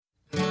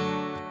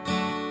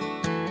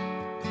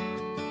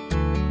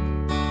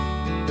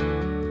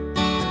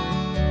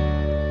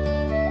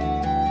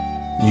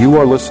You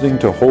are listening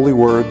to Holy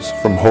Words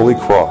from Holy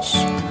Cross,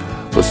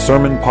 the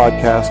sermon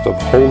podcast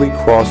of Holy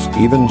Cross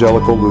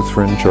Evangelical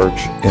Lutheran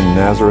Church in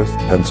Nazareth,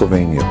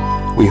 Pennsylvania.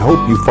 We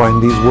hope you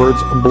find these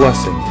words a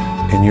blessing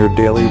in your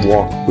daily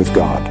walk with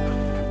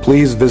God.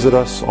 Please visit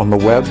us on the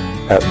web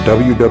at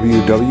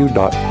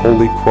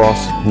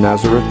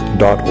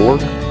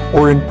www.holycrossnazareth.org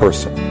or in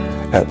person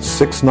at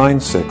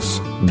 696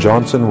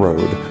 Johnson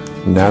Road,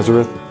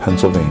 Nazareth,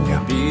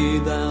 Pennsylvania. Be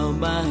thou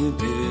my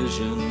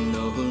vision,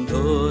 O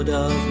Lord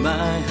of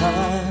my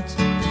heart.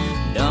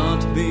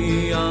 Not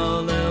be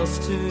all else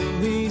to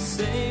me,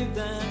 save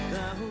that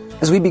thou...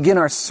 As we begin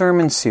our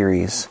sermon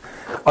series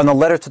on the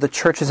letter to the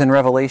churches in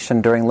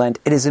Revelation during Lent,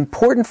 it is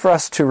important for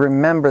us to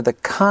remember the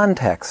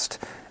context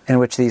in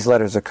which these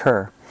letters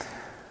occur.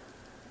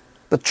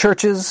 The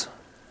churches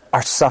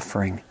are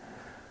suffering.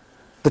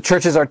 The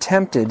churches are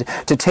tempted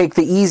to take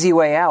the easy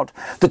way out.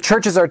 The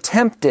churches are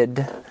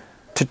tempted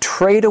to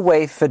trade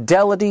away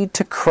fidelity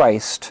to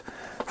Christ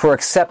for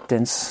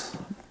acceptance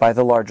by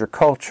the larger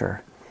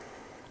culture.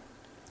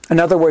 In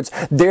other words,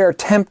 they're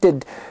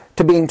tempted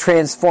to being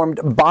transformed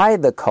by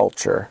the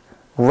culture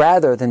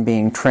rather than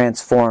being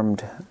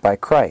transformed by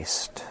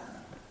Christ.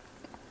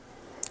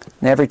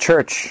 And every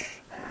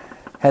church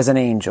has an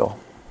angel.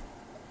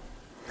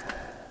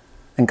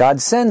 And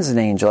God sends an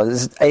angel.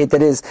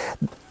 That is,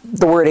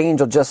 the word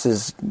angel just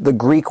is the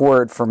Greek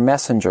word for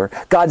messenger.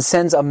 God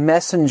sends a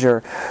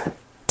messenger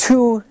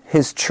to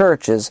His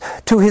churches,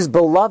 to His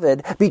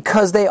beloved,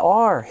 because they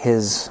are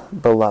His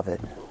beloved.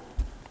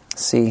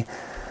 See,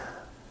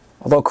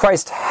 although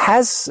Christ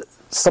has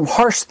some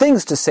harsh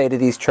things to say to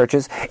these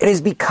churches, it is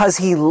because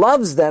He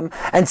loves them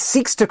and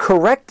seeks to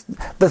correct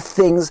the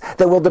things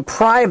that will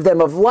deprive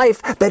them of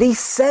life that He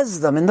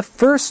says them in the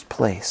first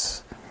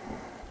place.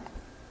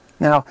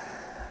 Now,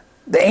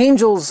 the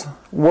angel's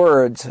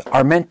words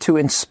are meant to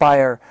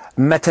inspire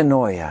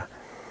metanoia.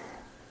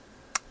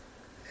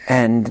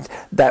 And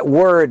that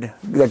word,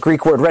 the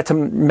Greek word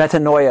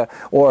metanoia,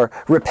 or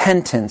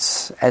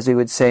repentance, as we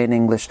would say in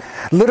English,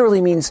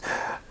 literally means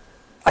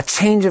a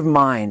change of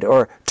mind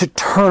or to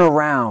turn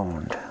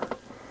around.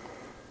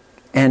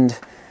 And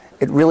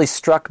it really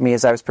struck me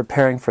as I was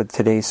preparing for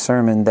today's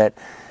sermon that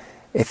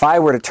if I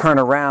were to turn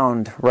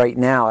around right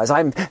now, as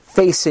I'm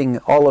facing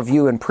all of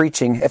you and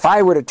preaching, if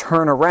I were to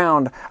turn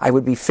around, I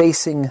would be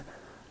facing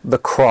the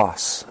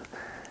cross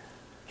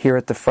here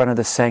at the front of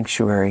the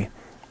sanctuary.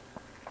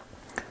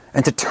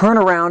 And to turn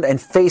around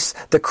and face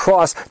the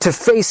cross, to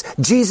face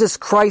Jesus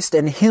Christ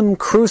and Him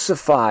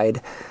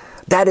crucified,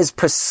 that is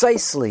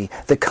precisely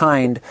the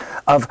kind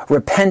of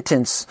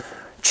repentance,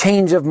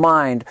 change of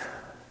mind,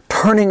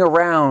 turning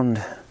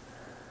around,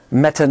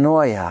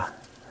 metanoia,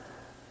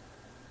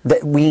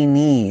 that we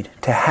need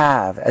to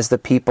have as the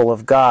people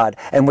of God,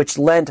 and which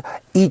Lent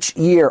each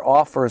year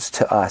offers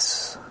to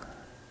us.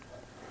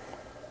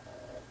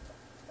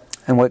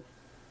 And what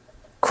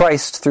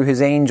Christ, through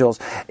His angels,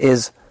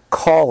 is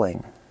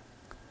calling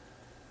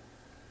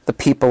the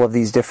people of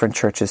these different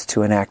churches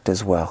to enact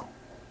as well.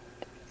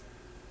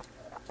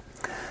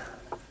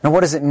 Now, what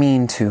does it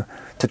mean to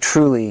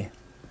truly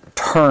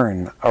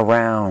turn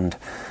around?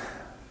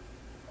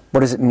 What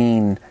does it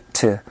mean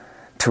to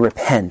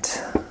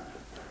repent?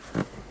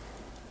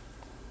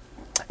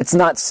 It's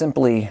not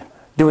simply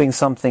doing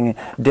something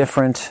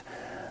different.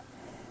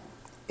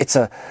 It's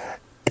an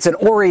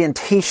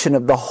orientation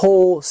of the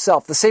whole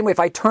self. The same way if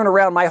I turn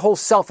around, my whole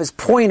self is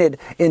pointed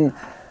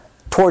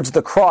towards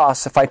the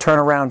cross if I turn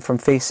around from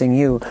facing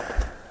you.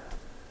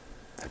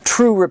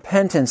 True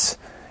repentance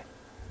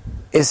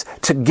is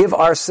to give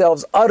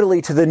ourselves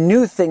utterly to the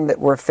new thing that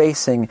we're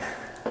facing.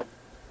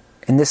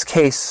 In this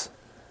case,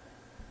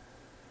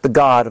 the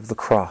God of the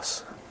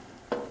cross.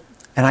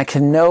 And I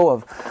can know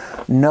of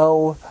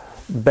no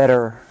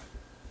better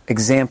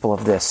example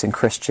of this in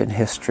Christian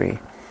history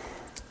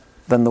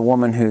than the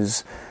woman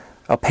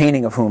a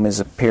painting of whom is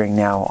appearing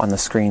now on the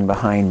screen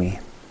behind me.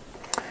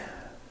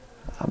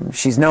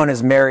 She's known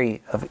as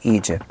Mary of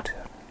Egypt.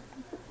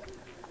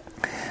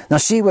 Now,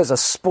 she was a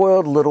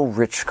spoiled little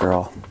rich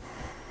girl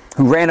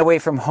who ran away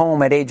from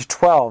home at age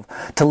 12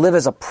 to live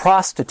as a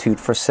prostitute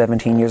for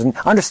 17 years. And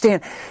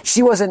understand,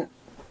 she wasn't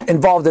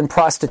involved in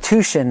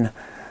prostitution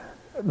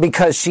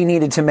because she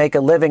needed to make a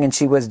living and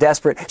she was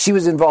desperate. She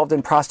was involved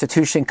in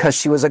prostitution because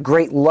she was a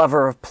great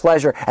lover of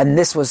pleasure, and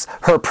this was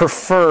her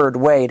preferred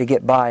way to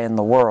get by in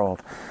the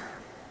world.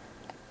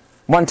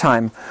 One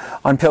time,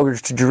 on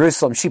pilgrimage to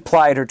Jerusalem, she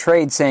plied her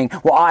trade saying,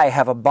 "Well, I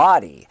have a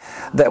body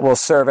that will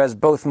serve as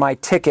both my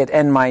ticket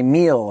and my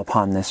meal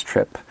upon this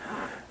trip."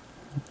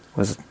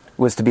 It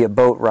was to be a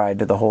boat ride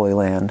to the Holy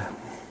Land.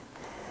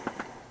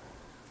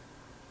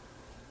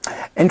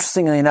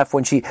 Interestingly enough,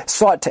 when she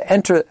sought to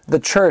enter the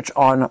church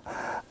on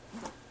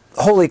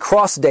Holy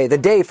Cross Day, the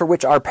day for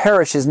which our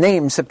parish is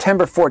named,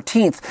 September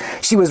 14th,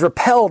 she was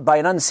repelled by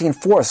an unseen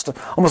force,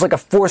 almost like a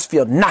force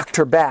field, knocked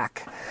her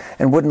back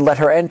and wouldn't let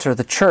her enter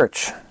the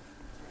church.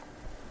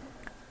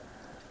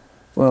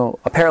 Well,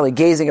 apparently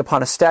gazing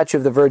upon a statue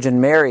of the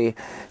Virgin Mary,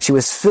 she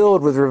was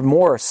filled with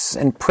remorse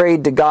and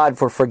prayed to God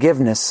for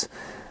forgiveness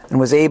and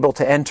was able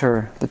to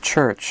enter the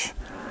church.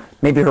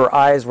 Maybe her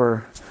eyes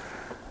were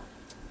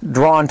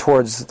drawn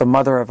towards the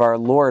mother of our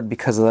Lord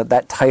because of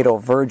that title,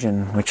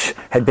 Virgin, which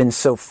had been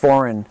so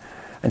foreign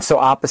and so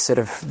opposite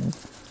of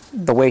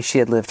the way she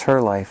had lived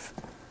her life.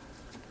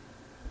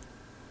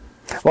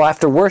 Well,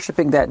 after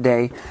worshiping that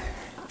day,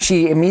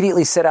 she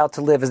immediately set out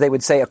to live, as they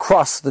would say,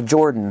 across the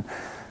Jordan,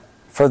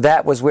 for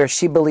that was where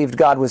she believed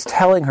God was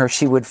telling her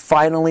she would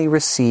finally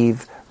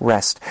receive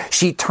rest.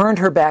 She turned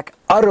her back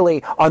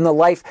utterly on the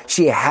life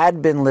she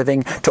had been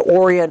living to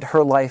orient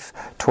her life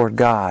toward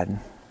God.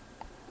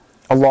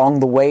 Along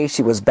the way,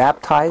 she was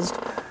baptized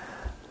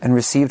and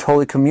received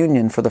Holy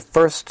Communion for the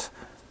first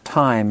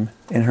time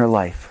in her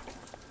life.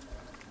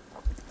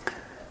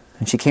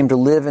 And she came to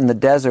live in the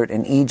desert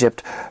in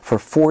Egypt for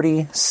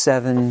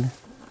 47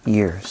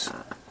 years,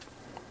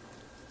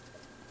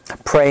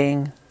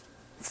 praying,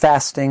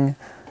 fasting,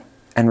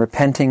 and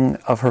repenting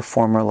of her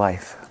former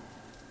life.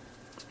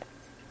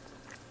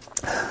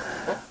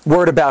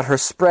 Word about her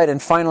spread,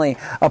 and finally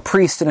a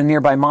priest in a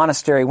nearby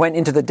monastery went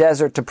into the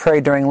desert to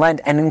pray during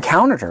Lent and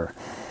encountered her.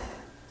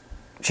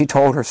 She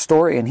told her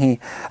story, and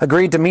he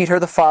agreed to meet her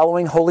the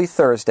following Holy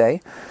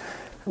Thursday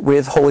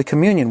with Holy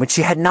Communion, which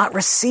she had not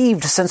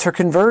received since her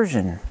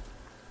conversion.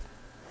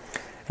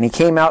 And he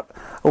came out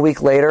a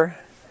week later,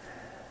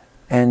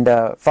 and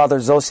Father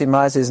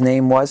Zosimas, his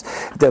name was,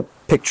 the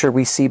picture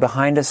we see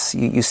behind us,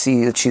 you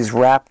see that she's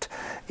wrapped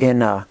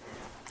in a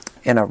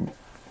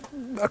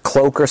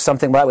cloak or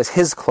something. Well, that was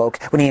his cloak.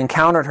 When he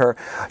encountered her,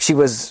 she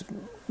was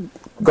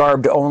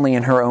garbed only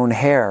in her own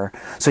hair.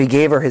 So he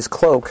gave her his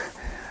cloak.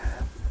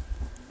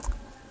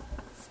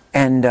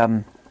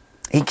 And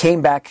he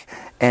came back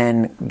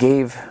and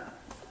gave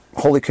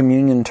Holy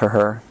Communion to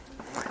her.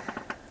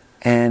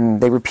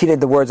 And they repeated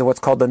the words of what's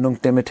called the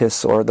Nunc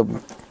Dimittis, or the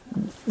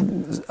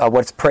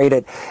what's prayed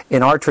at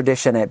in our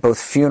tradition at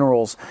both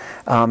funerals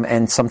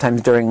and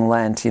sometimes during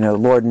Lent.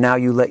 Lord, now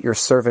you let your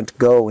servant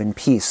go in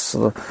peace.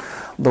 So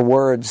the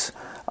words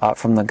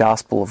from the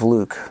Gospel of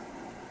Luke.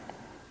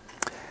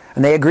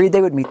 And they agreed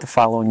they would meet the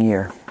following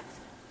year.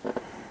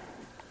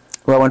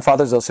 Well, when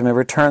Father Zosima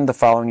returned the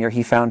following year,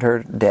 he found her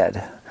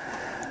dead,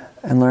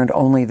 and learned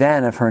only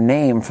then of her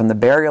name from the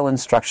burial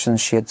instructions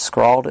she had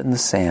scrawled in the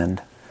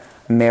sand: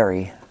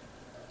 Mary,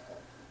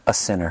 a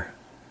sinner.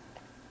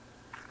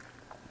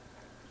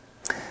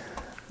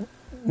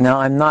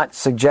 Now, I'm not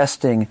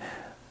suggesting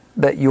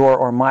that your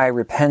or my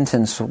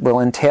repentance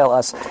will entail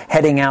us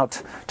heading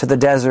out to the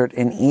desert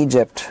in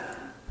Egypt,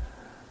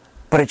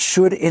 but it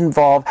should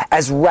involve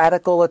as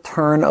radical a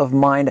turn of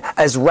mind,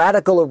 as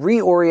radical a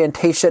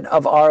reorientation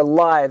of our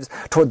lives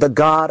toward the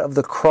God of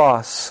the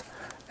cross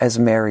as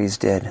Mary's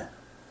did.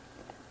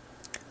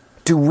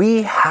 Do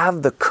we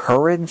have the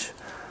courage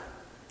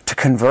to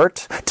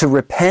convert, to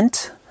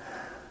repent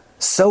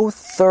so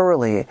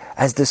thoroughly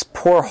as this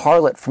poor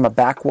harlot from a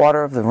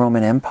backwater of the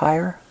Roman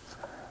Empire?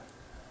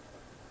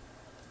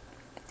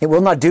 It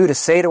will not do to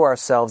say to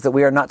ourselves that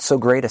we are not so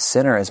great a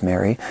sinner as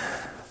Mary.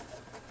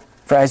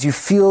 For as you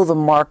feel the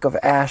mark of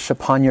ash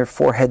upon your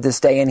forehead this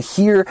day and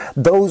hear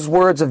those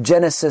words of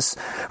Genesis,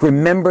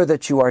 remember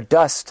that you are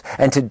dust,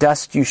 and to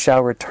dust you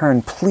shall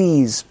return.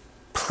 Please,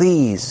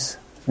 please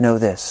know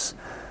this.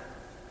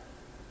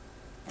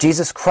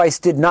 Jesus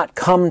Christ did not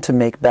come to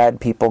make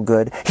bad people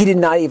good. He did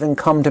not even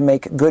come to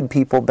make good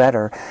people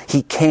better.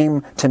 He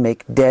came to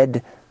make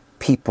dead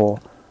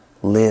people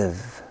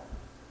live.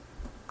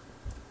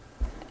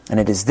 And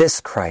it is this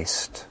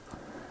Christ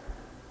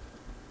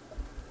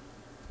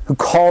who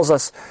calls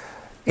us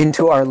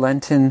into our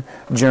Lenten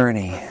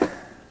journey.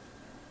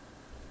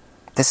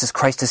 This is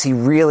Christ as He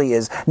really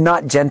is.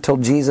 Not gentle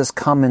Jesus,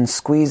 come and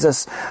squeeze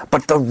us,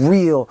 but the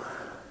real,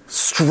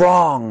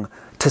 strong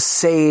to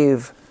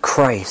save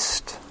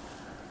Christ.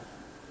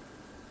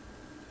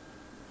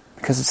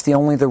 Because it's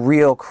only the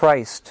real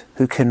Christ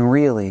who can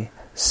really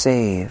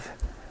save.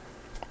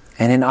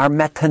 And in our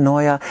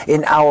metanoia,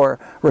 in our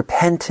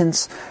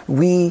repentance,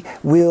 we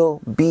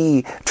will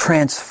be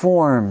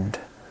transformed.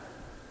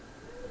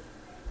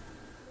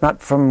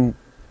 Not from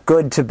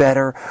good to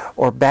better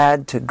or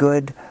bad to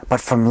good, but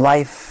from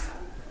life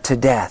to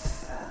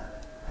death.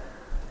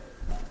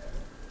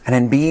 And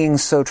in being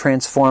so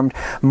transformed,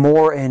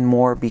 more and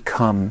more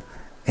become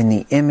in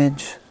the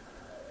image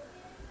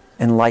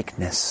and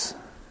likeness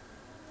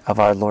of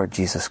our Lord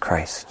Jesus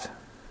Christ.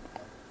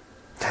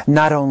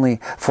 Not only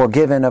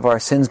forgiven of our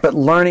sins, but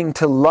learning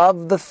to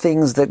love the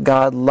things that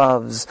God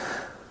loves,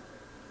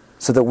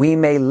 so that we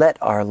may let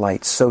our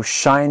light so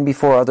shine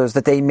before others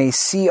that they may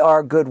see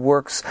our good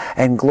works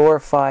and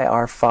glorify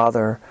our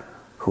Father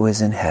who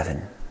is in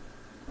heaven.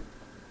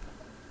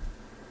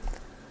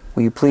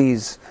 Will you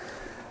please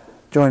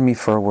join me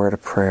for a word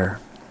of prayer?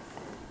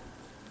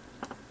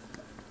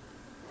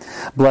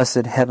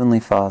 Blessed Heavenly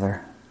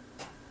Father,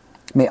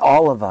 may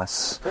all of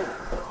us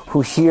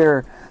who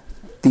hear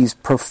these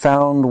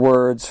profound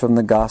words from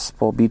the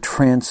gospel be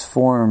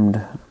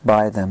transformed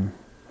by them.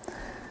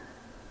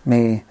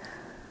 May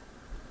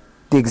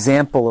the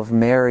example of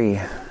Mary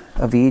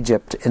of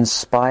Egypt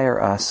inspire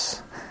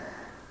us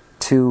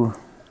to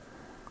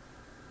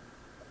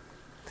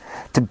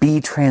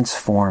be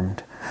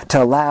transformed,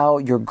 to allow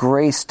your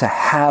grace to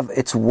have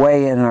its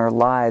way in our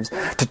lives,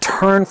 to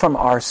turn from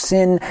our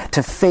sin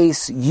to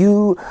face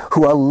you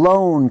who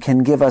alone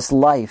can give us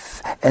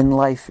life and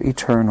life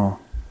eternal.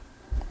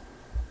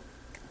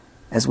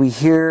 As we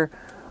hear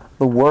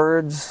the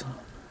words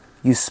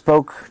you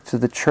spoke to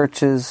the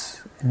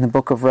churches in the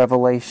book of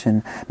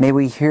Revelation, may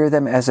we hear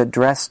them as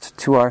addressed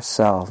to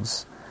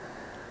ourselves.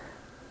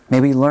 May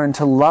we learn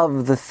to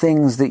love the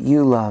things that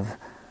you love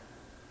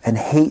and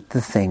hate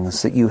the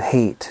things that you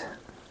hate,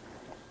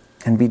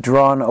 and be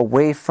drawn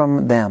away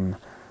from them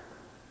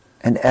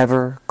and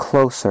ever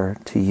closer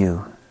to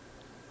you.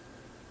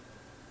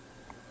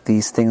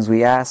 These things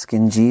we ask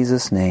in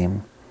Jesus'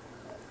 name.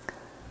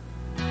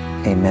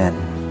 Amen.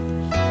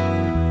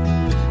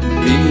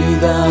 Be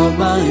thou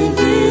my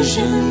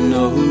vision,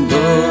 O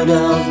Lord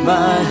of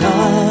my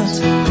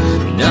heart.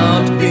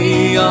 Not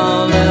be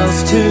all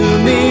else to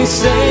me,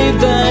 save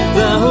that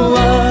thou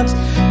art.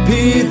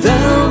 Be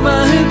thou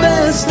my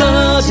best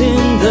thought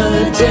in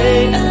the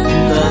day and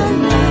the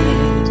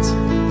night.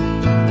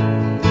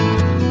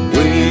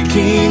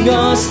 Waking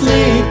or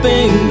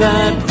sleeping,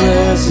 thy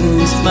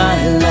presence my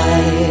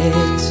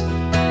light.